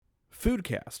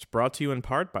Foodcast, brought to you in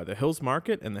part by the Hills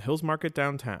Market and the Hills Market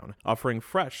Downtown, offering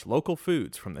fresh, local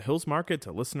foods from the Hills Market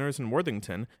to listeners in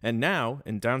Worthington and now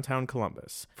in downtown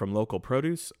Columbus. From local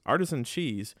produce, artisan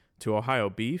cheese, to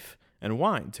Ohio beef, and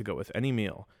wine to go with any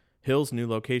meal. Hills' new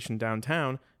location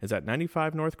downtown is at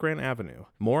 95 North Grant Avenue.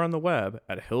 More on the web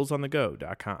at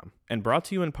hillsonthego.com. And brought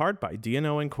to you in part by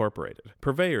D&O Incorporated,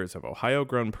 purveyors of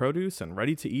Ohio-grown produce and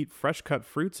ready-to-eat fresh-cut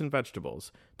fruits and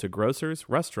vegetables to grocers,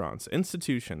 restaurants,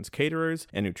 institutions, caterers,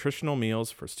 and nutritional meals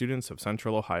for students of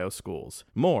Central Ohio schools.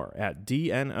 More at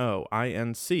dnoinc.com.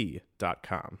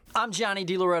 I'm Johnny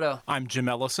DiLoretto. I'm Jim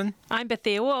Ellison. I'm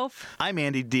Bethia Wolf. I'm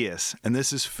Andy Diaz, and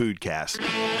this is Foodcast.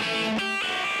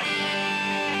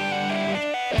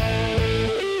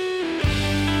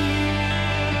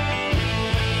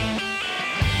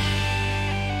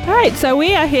 All right, so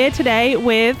we are here today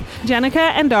with Jenica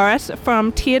and Doris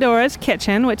from Teodora's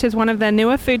Kitchen, which is one of the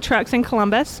newer food trucks in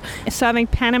Columbus, serving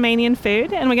Panamanian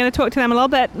food. And we're going to talk to them a little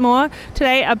bit more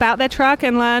today about their truck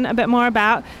and learn a bit more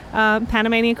about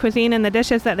Panamanian cuisine and the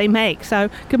dishes that they make. So,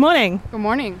 good morning. Good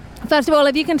morning. First of all,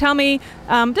 if you can tell me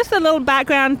just a little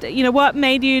background, what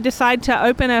made you decide to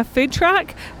open a food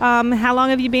truck? How long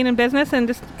have you been in business? And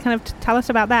just kind of tell us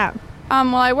about that.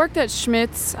 Well, I worked at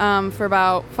Schmidt's for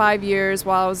about 5 years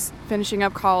while I was finishing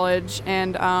up college,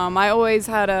 and I always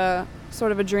had a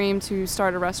sort of a dream to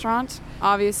start a restaurant.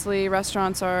 Obviously,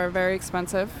 restaurants are very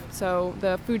expensive, so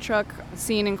the food truck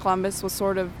scene in Columbus was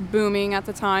sort of booming at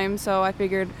the time, so I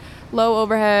figured low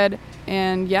overhead,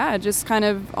 and yeah, it just kind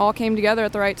of all came together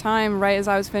at the right time. Right as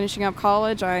I was finishing up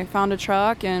college, I found a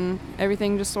truck, and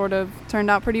everything just sort of turned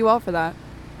out pretty well for that.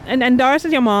 And Doris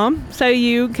is your mom, so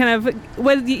you kind of,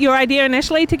 was your idea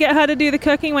initially to get her to do the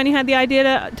cooking when you had the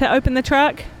idea to open the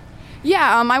truck?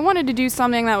 Yeah, I wanted to do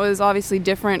something that was obviously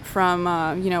different from,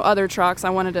 other trucks. I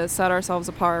wanted to set ourselves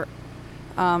apart.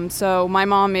 So my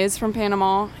mom is from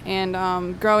Panama,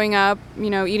 and growing up,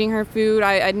 eating her food,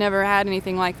 I'd never had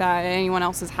anything like that at anyone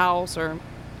else's house or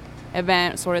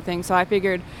event sort of thing. So I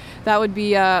figured that would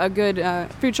be a good,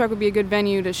 food truck would be a good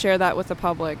venue to share that with the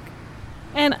public.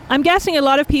 And I'm guessing a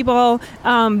lot of people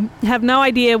have no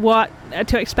idea what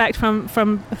to expect from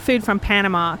food from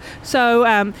Panama.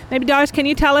 So maybe, Doris, can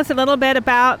you tell us a little bit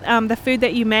about the food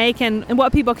that you make and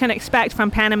what people can expect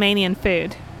from Panamanian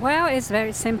food? Well, it's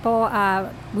very simple.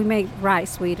 We make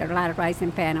rice. We eat a lot of rice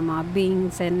in Panama,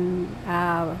 beans and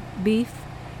beef,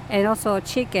 and also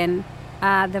chicken.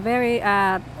 The very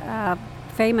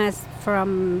famous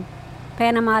from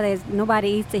Panama, nobody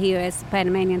eats it here, is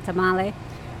Panamanian tamale.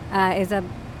 It's a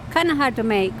kind of hard to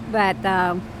make, but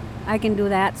I can do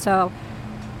that. So,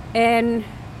 and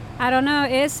I don't know,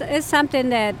 it's something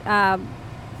that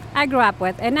I grew up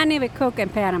with, and I never cooked in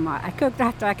Panama. I cooked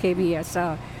after I came here.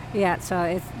 So, yeah,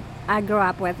 so I grew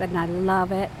up with it, and I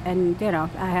love it. And I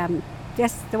am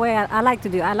just the way I like to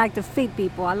do. I like to feed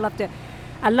people. I love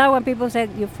when people say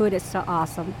your food is so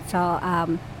awesome. So,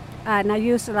 and I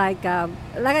use like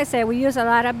I said, we use a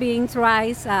lot of beans,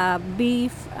 rice,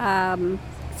 beef.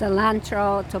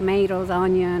 Cilantro, tomatoes,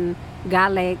 onion,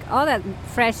 garlic, all that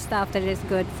fresh stuff that is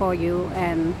good for you.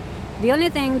 And the only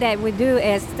thing that we do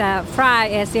is fry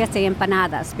is just the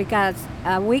empanadas, because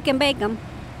we can bake them,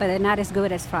 but they're not as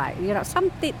good as fried. Some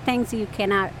things you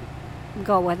cannot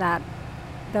go without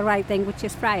the right thing, which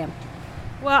is fry them.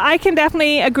 Well, I can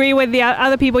definitely agree with the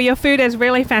other people. Your food is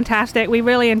really fantastic. We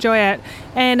really enjoy it.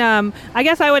 And I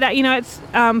guess I would, it's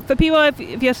for people,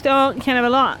 if you're still kind of a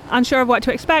lot unsure of what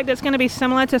to expect, it's going to be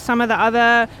similar to some of the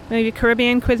other maybe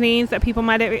Caribbean cuisines that people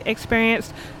might have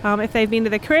experienced if they've been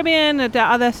to the Caribbean or to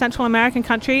other Central American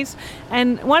countries.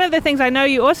 And one of the things I know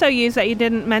you also use that you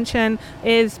didn't mention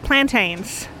is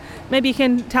plantains. Maybe you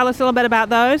can tell us a little bit about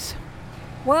those?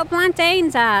 Well,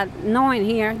 plantains are known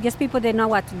here, just people didn't know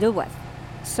what to do with.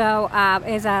 So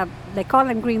they call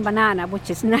them green banana, which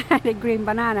is not a green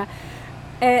banana.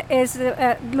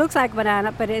 It looks like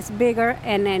banana, but it's bigger.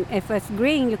 And then if it's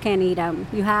green, you can't eat them.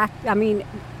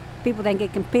 People think you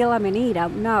can peel them and eat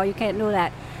them. No, you can't do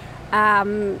that.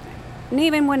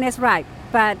 Even when it's ripe.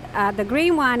 But the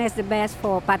green one is the best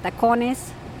for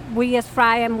patacones. We just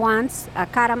fry them once,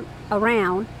 cut them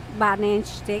around, about an inch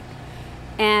thick.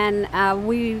 And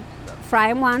we fry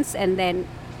them once and then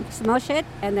smush it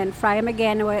and then fry them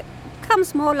again. It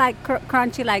comes more like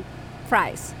crunchy like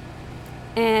fries.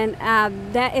 And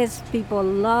that is, people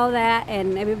love that,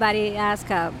 and everybody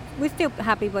asks, we still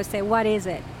have people say, what is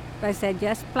it? I said,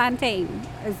 just plantain.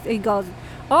 He goes,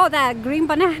 oh, that green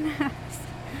banana.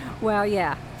 Well,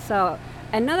 yeah. So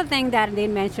another thing that I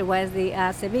didn't mention was the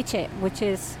ceviche, which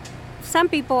is, some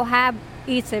people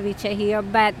eat ceviche here,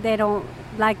 but they don't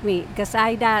like me because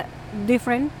I eat that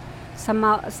different.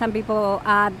 Some people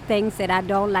add things that I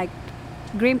don't like.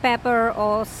 Green pepper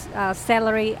or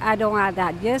celery, I don't add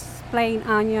that. Just plain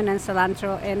onion and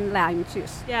cilantro and lime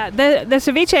juice. Yeah, the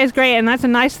ceviche is great, and that's a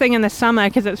nice thing in the summer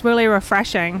because it's really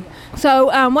refreshing. So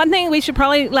one thing we should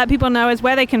probably let people know is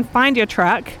where they can find your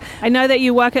truck. I know that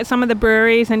you work at some of the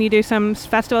breweries and you do some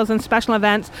festivals and special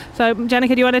events. So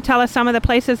Jenica, do you want to tell us some of the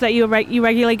places that you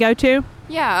regularly go to?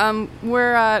 Yeah,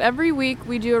 we're every week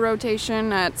we do a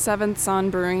rotation at 7th Sun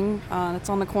Brewing. That's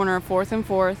on the corner of 4th and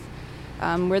 4th.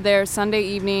 We're there Sunday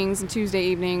evenings and Tuesday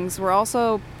evenings. We're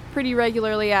also pretty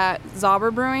regularly at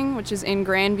Zauber Brewing, which is in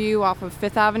Grandview off of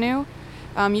 5th Avenue.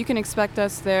 You can expect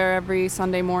us there every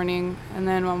Sunday morning. And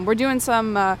then we're doing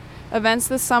some events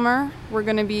this summer. We're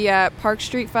going to be at Park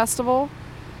Street Festival,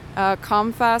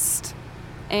 ComFest,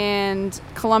 and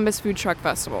Columbus Food Truck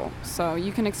Festival. So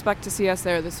you can expect to see us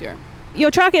there this year. Your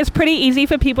truck is pretty easy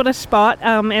for people to spot.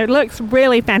 It looks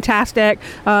really fantastic.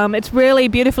 It's really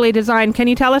beautifully designed. Can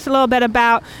you tell us a little bit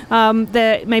about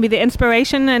the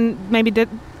inspiration and maybe kind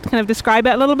of describe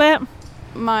it a little bit?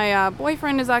 My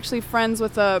boyfriend is actually friends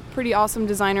with a pretty awesome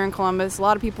designer in Columbus. A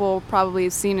lot of people probably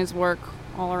have seen his work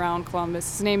all around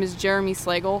Columbus. His name is Jeremy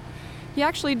Slagle. He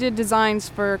actually did designs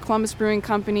for Columbus Brewing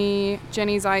Company,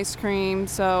 Jenny's Ice Cream,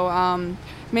 so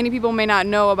many people may not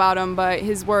know about him, but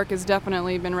his work has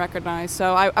definitely been recognized.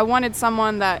 So I wanted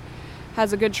someone that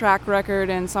has a good track record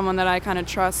and someone that I kind of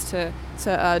trust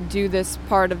to do this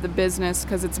part of the business,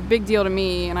 because it's a big deal to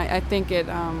me, and I think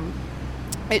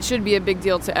it should be a big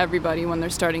deal to everybody when they're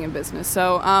starting a business.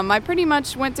 So I pretty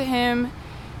much went to him,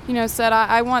 said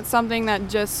I want something that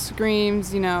just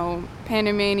screams,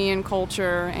 Panamanian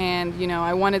culture, and,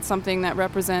 I wanted something that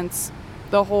represents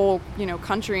the whole,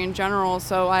 country in general.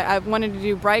 So I wanted to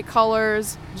do bright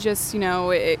colors, just,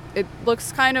 it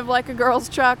looks kind of like a girl's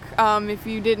truck. If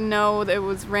you didn't know that it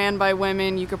was ran by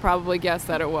women, you could probably guess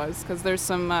that it was, because there's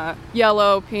some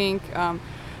yellow, pink.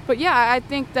 But yeah, I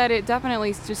think that it definitely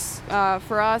is just,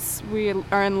 for us, we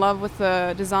are in love with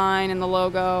the design and the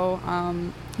logo.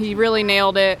 He really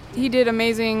nailed it. He did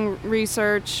amazing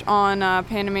research on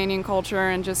Panamanian culture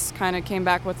and just kind of came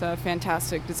back with a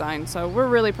fantastic design. So we're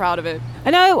really proud of it.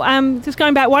 I know, just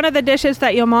going back, one of the dishes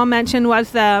that your mom mentioned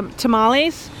was the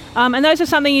tamales. And those are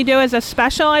something you do as a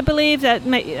special, I believe, that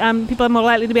people are more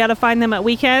likely to be able to find them at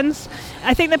weekends.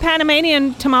 I think the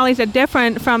Panamanian tamales are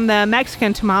different from the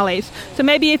Mexican tamales. So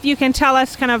maybe if you can tell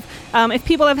us kind of, if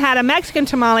people have had a Mexican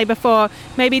tamale before,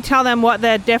 maybe tell them what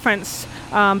the difference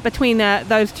between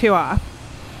those two are.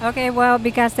 Okay, well,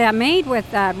 because they are made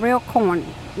with real corn,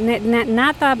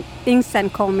 not the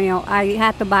instant cornmeal. I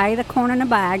had to buy the corn in a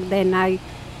bag, then I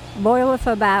boil it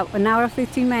for about an hour,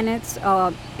 15 minutes,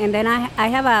 and then I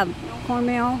have a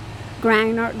cornmeal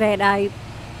grinder that I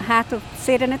have to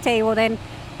sit on a table, then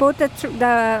put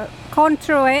the corn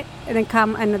through it, and then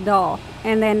come in the dough.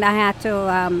 And then I had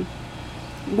to,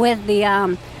 with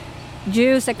the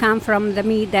juice that come from the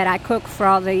meat that I cook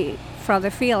for the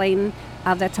filling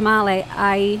of the tamale,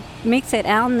 I mix it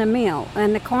on the meal,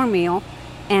 in the cornmeal,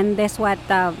 and that's what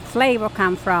the flavor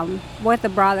come from, what the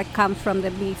broth that comes from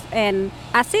the beef. And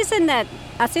I season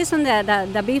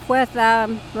the beef with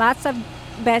lots of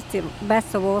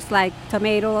vegetables like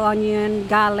tomato, onion,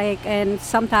 garlic, and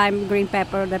sometimes green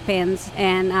pepper, depends,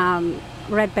 and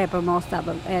red pepper, most of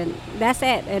them. And that's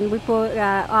it. And we put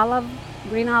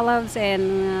green olives,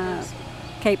 and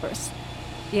capers.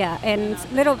 Yeah, and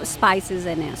little spices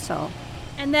in it, so.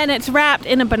 And then it's wrapped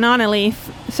in a banana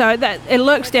leaf, so that it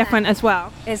looks different as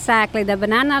well. Exactly. The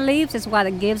banana leaves is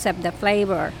what gives up the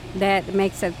flavor that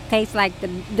makes it taste like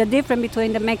the difference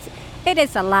between the mix. It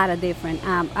is a lot of different.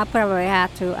 I probably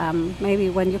have to maybe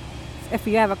if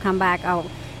you ever come back,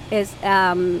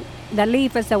 the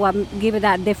leaf is the one give it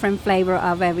that different flavor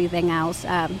of everything else.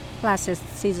 Plus it's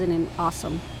seasoning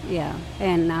awesome. Yeah.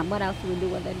 And what else do we do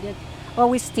with it?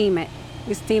 We steam it.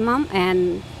 We steam them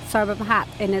and serve them hot,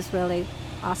 and it's really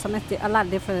awesome. It's a lot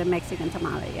different than Mexican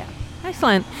tamale, yeah.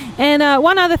 Excellent. And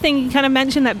one other thing, you kind of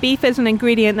mentioned that beef is an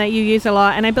ingredient that you use a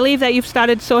lot, and I believe that you've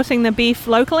started sourcing the beef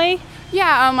locally?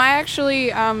 Yeah, I actually,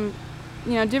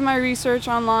 did my research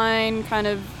online, kind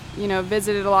of,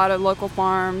 visited a lot of local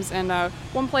farms, and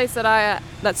one place that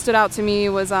stood out to me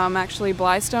was actually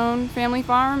Blystone Family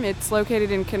Farm. It's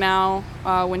located in Canal,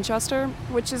 Winchester,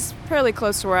 which is fairly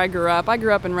close to where I grew up. I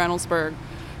grew up in Reynoldsburg.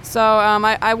 So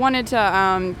I wanted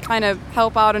to kind of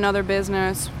help out another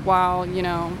business while,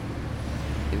 I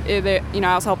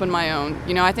was helping my own.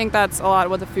 I think that's a lot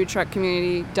of what the food truck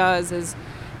community does is,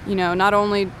 not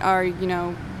only are,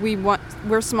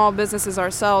 we're small businesses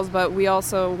ourselves, but we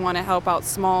also want to help out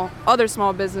other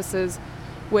small businesses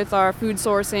with our food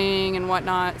sourcing and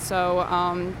whatnot. So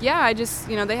I just,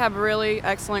 they have really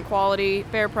excellent quality,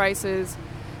 fair prices.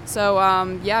 So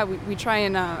we try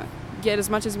and get as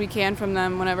much as we can from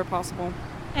them whenever possible.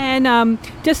 And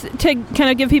just to kind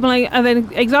of give people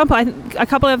an example, I think a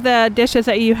couple of the dishes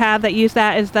that you have that use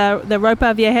that is the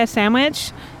ropa vieja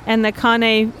sandwich and the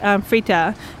carne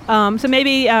frita. So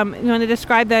maybe you want to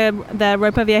describe the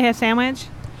ropa vieja sandwich?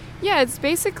 Yeah, it's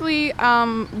basically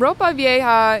ropa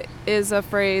vieja is a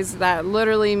phrase that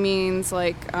literally means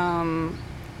like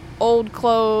old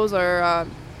clothes or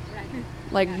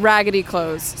like raggedy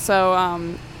clothes.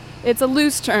 So it's a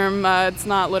loose term. It's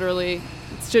not literally.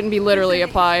 Shouldn't be literally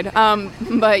applied,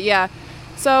 but yeah.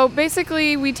 So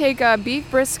basically, we take a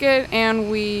beef brisket and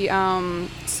we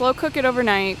slow cook it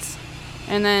overnight,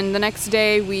 and then the next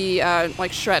day we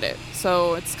shred it.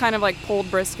 So it's kind of like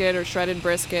pulled brisket or shredded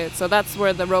brisket. So that's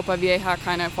where the ropa vieja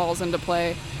kind of falls into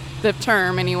play, the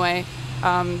term anyway,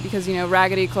 because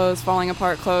raggedy clothes, falling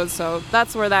apart clothes. So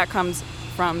that's where that comes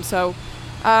from. So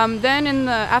then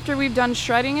after we've done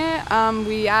shredding it,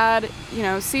 we add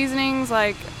seasonings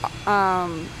like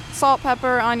salt,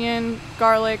 pepper, onion,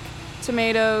 garlic,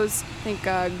 tomatoes, I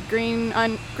think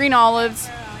green olives,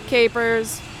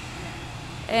 capers,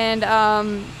 and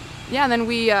then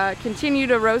we continue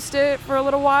to roast it for a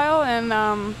little while.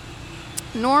 And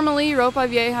normally ropa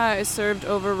vieja is served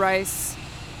over rice,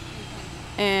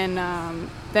 and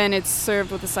then it's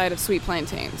served with a side of sweet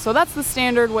plantain. So that's the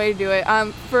standard way to do it.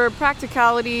 For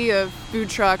practicality of food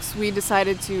trucks, we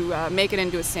decided to make it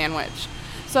into a sandwich.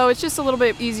 So it's just a little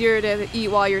bit easier to eat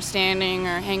while you're standing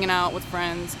or hanging out with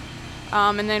friends.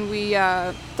 And then we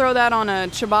throw that on a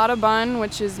ciabatta bun,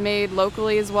 which is made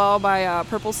locally as well by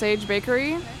Purple Sage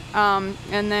Bakery. And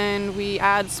then we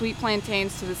add sweet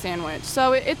plantains to the sandwich.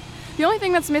 So the only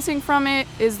thing that's missing from it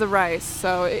is the rice.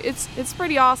 So it's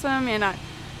pretty awesome, and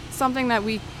something that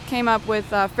we came up with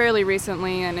fairly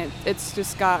recently, and it's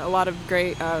just got a lot of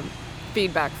great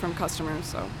feedback from customers.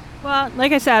 So. Well,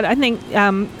 like I said, I think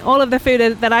all of the food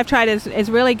that I've tried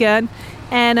is really good.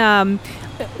 And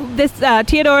this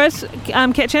Teodora's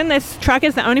Kitchen, this truck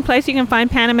is the only place you can find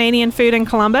Panamanian food in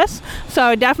Columbus. So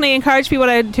I definitely encourage people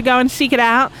to go and seek it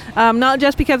out, not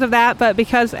just because of that, but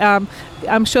because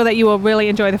I'm sure that you will really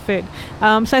enjoy the food.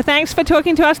 So thanks for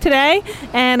talking to us today,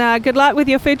 and good luck with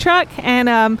your food truck,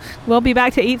 and we'll be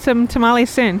back to eat some tamales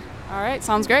soon. All right,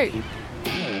 sounds great.